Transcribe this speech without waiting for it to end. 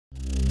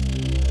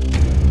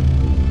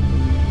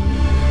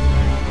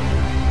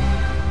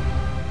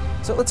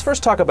let's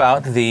first talk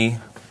about the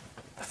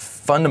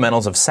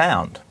fundamentals of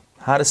sound.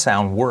 How does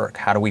sound work?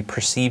 How do we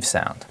perceive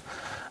sound?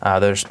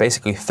 There's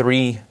basically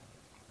three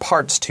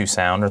parts to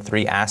sound, or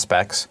three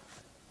aspects.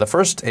 The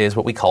first is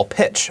what we call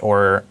pitch,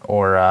 or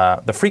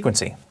the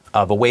frequency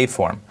of a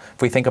waveform.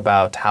 If we think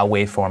about how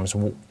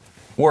waveforms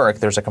work,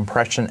 there's a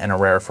compression and a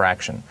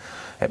rarefaction.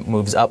 It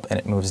moves up and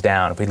it moves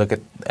down. If we look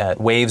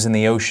at waves in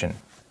the ocean,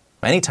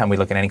 anytime we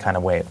look at any kind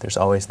of wave, there's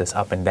always this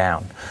up and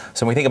down.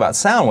 So when we think about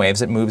sound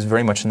waves, it moves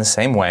very much in the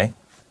same way.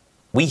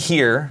 We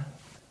hear,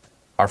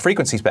 our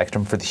frequency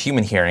spectrum for the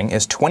human hearing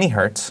is 20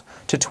 hertz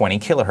to 20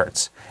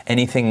 kilohertz.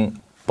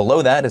 Anything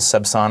below that is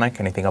subsonic,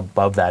 anything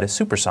above that is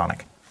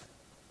supersonic.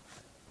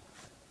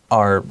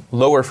 Our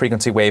lower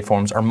frequency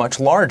waveforms are much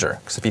larger,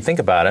 because if you think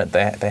about it,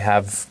 they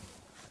have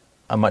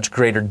a much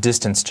greater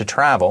distance to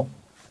travel.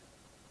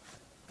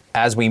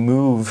 As we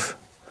move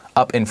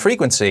up in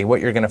frequency,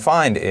 what you're going to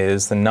find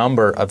is the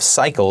number of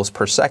cycles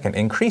per second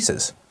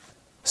increases.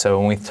 So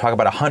when we talk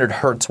about a 100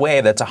 hertz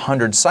wave, that's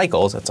 100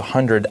 cycles, that's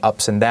 100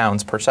 ups and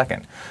downs per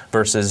second,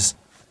 versus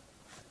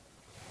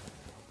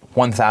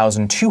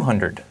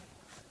 1,200,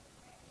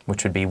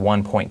 which would be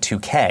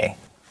 1.2K,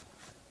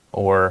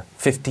 or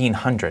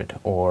 1,500,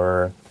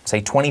 or say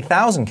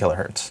 20,000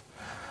 kilohertz.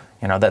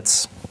 You know,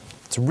 it's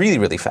really,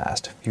 really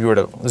fast. If you were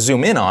to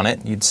zoom in on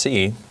it, you'd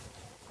see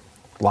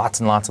lots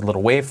and lots of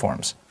little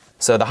waveforms.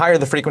 So the higher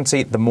the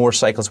frequency, the more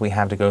cycles we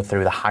have to go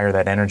through, the higher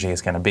that energy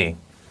is going to be.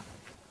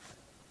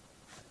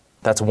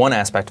 That's one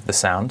aspect of the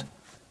sound.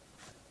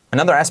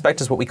 Another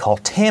aspect is what we call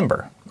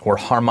timbre, or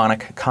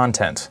harmonic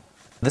content.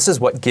 This is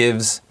what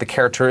gives the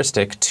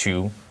characteristic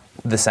to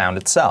the sound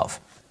itself.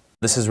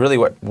 This is really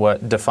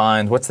what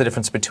defines what's the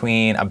difference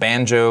between a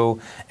banjo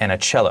and a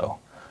cello,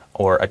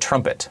 or a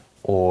trumpet,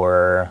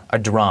 or a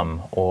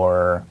drum,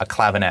 or a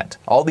clavinet.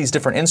 All these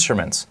different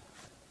instruments.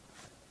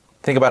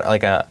 Think about it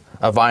like a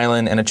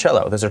violin and a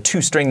cello. Those are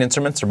two stringed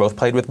instruments. They're both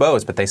played with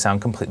bows, but they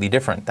sound completely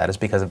different. That is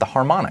because of the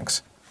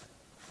harmonics.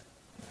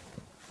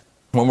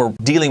 When we're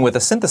dealing with a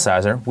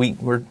synthesizer,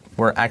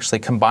 we're actually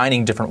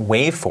combining different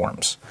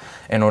waveforms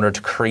in order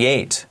to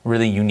create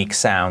really unique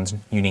sounds,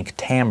 unique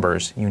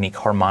timbres, unique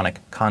harmonic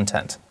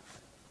content.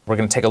 We're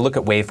going to take a look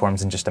at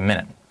waveforms in just a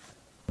minute.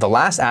 The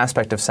last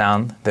aspect of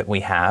sound that we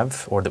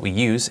have, or that we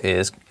use,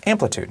 is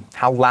amplitude.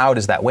 How loud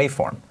is that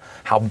waveform?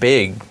 How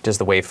big does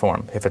the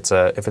waveform? If it's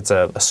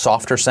a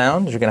softer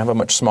sound, you're going to have a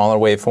much smaller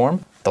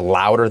waveform. The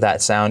louder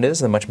that sound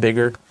is, the much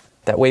bigger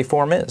that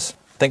waveform is.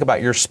 Think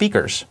about your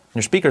speakers.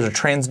 Your speakers are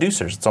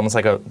transducers. It's almost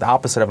like the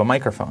opposite of a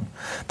microphone.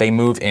 They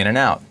move in and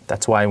out.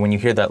 That's why when you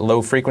hear that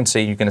low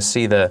frequency, you're going to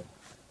see the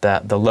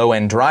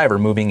low-end driver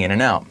moving in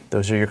and out.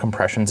 Those are your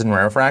compressions and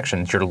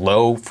rarefactions. Your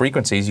low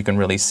frequencies, you can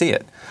really see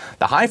it.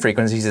 The high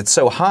frequencies, it's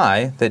so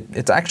high that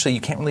you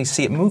can't really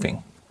see it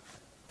moving.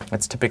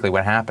 That's typically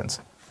what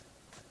happens.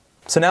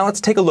 So now let's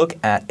take a look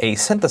at a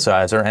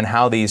synthesizer and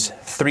how these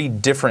three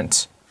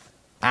different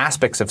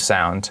aspects of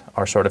sound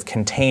are sort of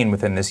contained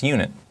within this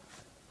unit.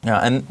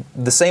 And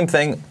the same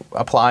thing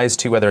applies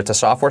to whether it's a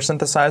software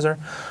synthesizer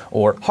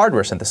or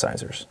hardware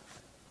synthesizers.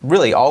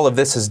 Really, all of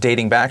this is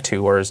dating back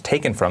to, or is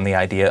taken from, the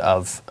idea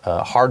of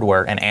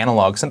hardware and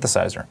analog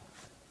synthesizer.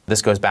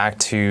 This goes back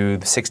to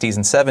the 60s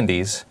and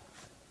 70s.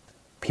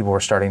 People were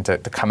starting to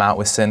come out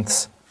with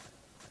synths.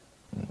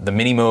 The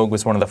Mini Moog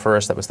was one of the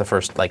first. That was the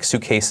first like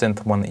suitcase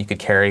synth, one that you could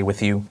carry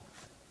with you.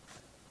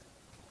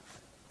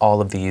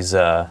 All of these,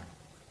 but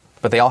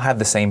they all have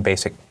the same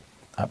basic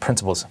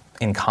principles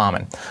in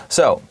common.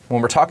 So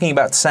when we're talking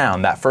about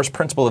sound, that first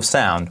principle of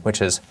sound,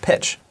 which is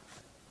pitch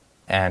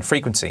and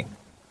frequency,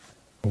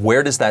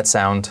 where does that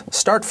sound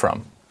start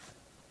from?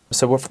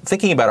 So we're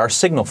thinking about our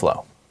signal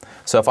flow.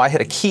 So if I hit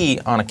a key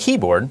on a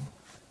keyboard,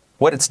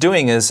 what it's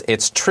doing is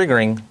it's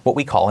triggering what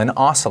we call an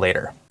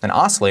oscillator. An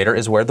oscillator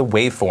is where the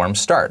waveform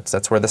starts.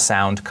 That's where the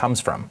sound comes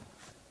from.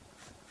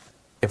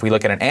 If we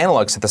look at an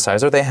analog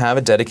synthesizer, they have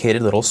a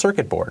dedicated little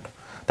circuit board.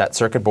 That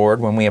circuit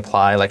board, when we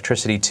apply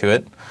electricity to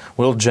it,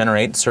 will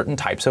generate certain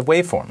types of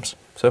waveforms.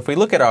 So if we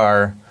look at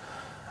our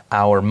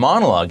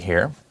monologue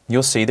here,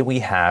 you'll see that we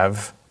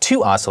have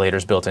two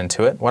oscillators built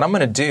into it. What I'm going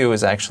to do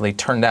is actually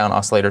turn down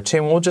oscillator 2,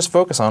 and we'll just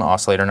focus on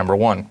oscillator number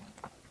 1.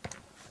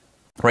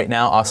 Right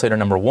now, oscillator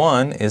number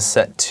 1 is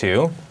set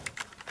to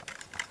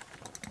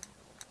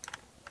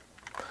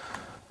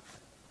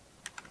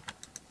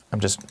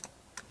I'm just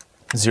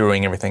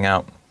zeroing everything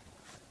out.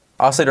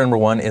 Oscillator number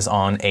 1 is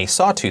on a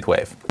sawtooth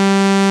wave.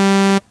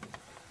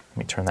 Let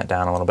me turn that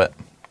down a little bit.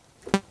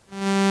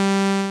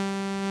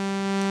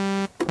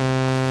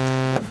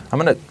 I'm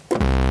going to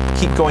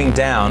keep going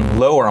down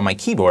lower on my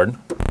keyboard,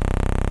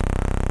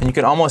 and you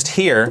can almost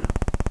hear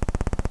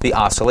the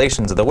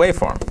oscillations of the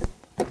waveform.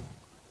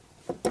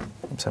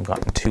 Oops, I've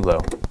gotten too low.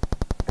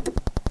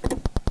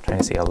 Trying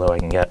to see how low I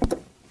can get.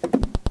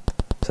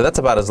 So that's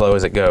about as low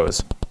as it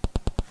goes.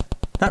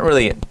 Not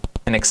really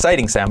an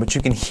exciting sound, but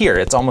you can hear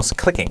it's almost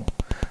clicking.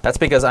 That's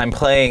because I'm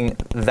playing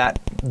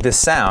this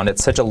sound at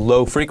such a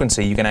low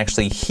frequency, you can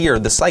actually hear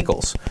the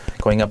cycles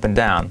going up and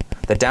down.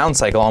 The down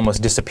cycle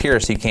almost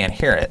disappears, so you can't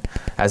hear it.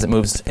 As it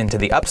moves into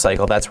the up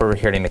cycle, that's where we're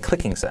hearing the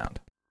clicking sound.